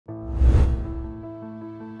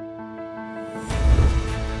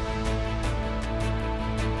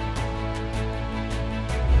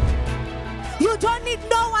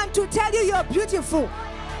want to tell you you're beautiful.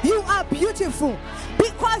 You are beautiful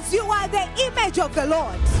because you are the image of the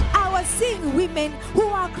Lord. I was seeing women who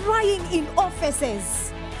are crying in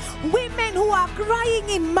offices, women who are crying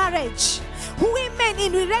in marriage, women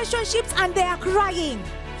in relationships and they are crying,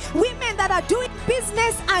 women that are doing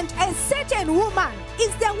business and a certain woman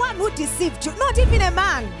is the one who deceived you, not even a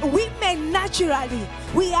man. Women naturally,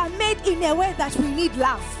 we are made in a way that we need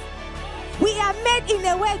love. We are made in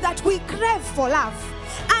a way that we crave for love.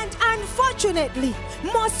 And unfortunately,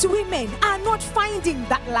 most women are not finding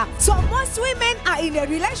that love. So most women are in a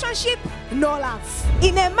relationship, no love.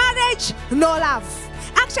 In a marriage, no love.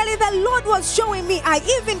 Actually, the Lord was showing me, I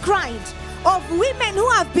even cried, of women who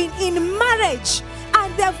have been in marriage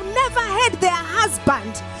and they've never heard their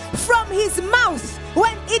husband from his mouth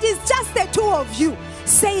when it is just the two of you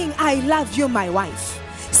saying, I love you, my wife.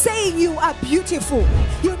 Saying you are beautiful.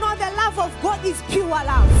 You know the love of God is pure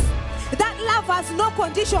love. That love has no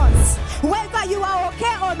conditions. Whether you are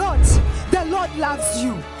okay or not, the Lord loves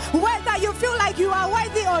you. Whether you feel like you are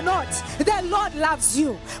worthy or not, the Lord loves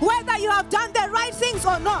you. Whether you have done the right things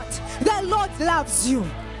or not, the Lord loves you.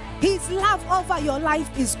 His love over your life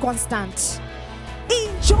is constant.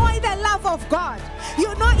 Enjoy the love of God.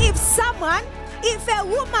 You know, if a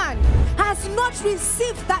woman has not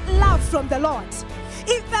received that love from the Lord,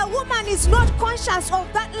 if a woman is not conscious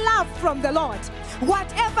of that love from the Lord,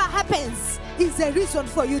 whatever happens is a reason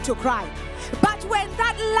for you to cry. But when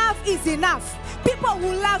that love is enough, people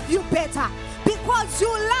will love you better because you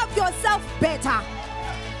love yourself better.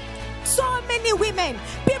 So many women,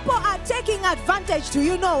 people are taking advantage to,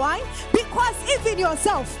 you know why? Because even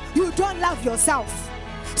yourself, you don't love yourself.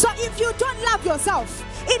 So if you don't love yourself,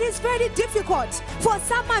 it is very difficult for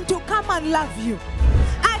someone to come and love you.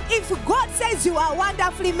 And if God says you are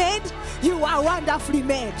wonderfully made, you are wonderfully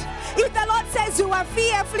made. If the Lord says you are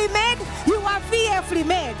fearfully made, you are fearfully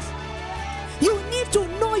made. You need to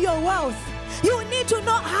know your worth. You need to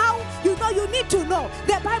know how, you need to know.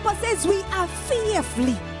 The Bible says we are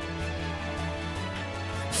fearfully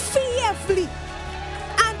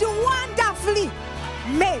and wonderfully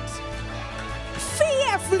made.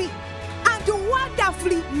 Fearfully and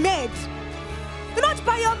wonderfully made. Not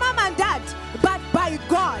by your mama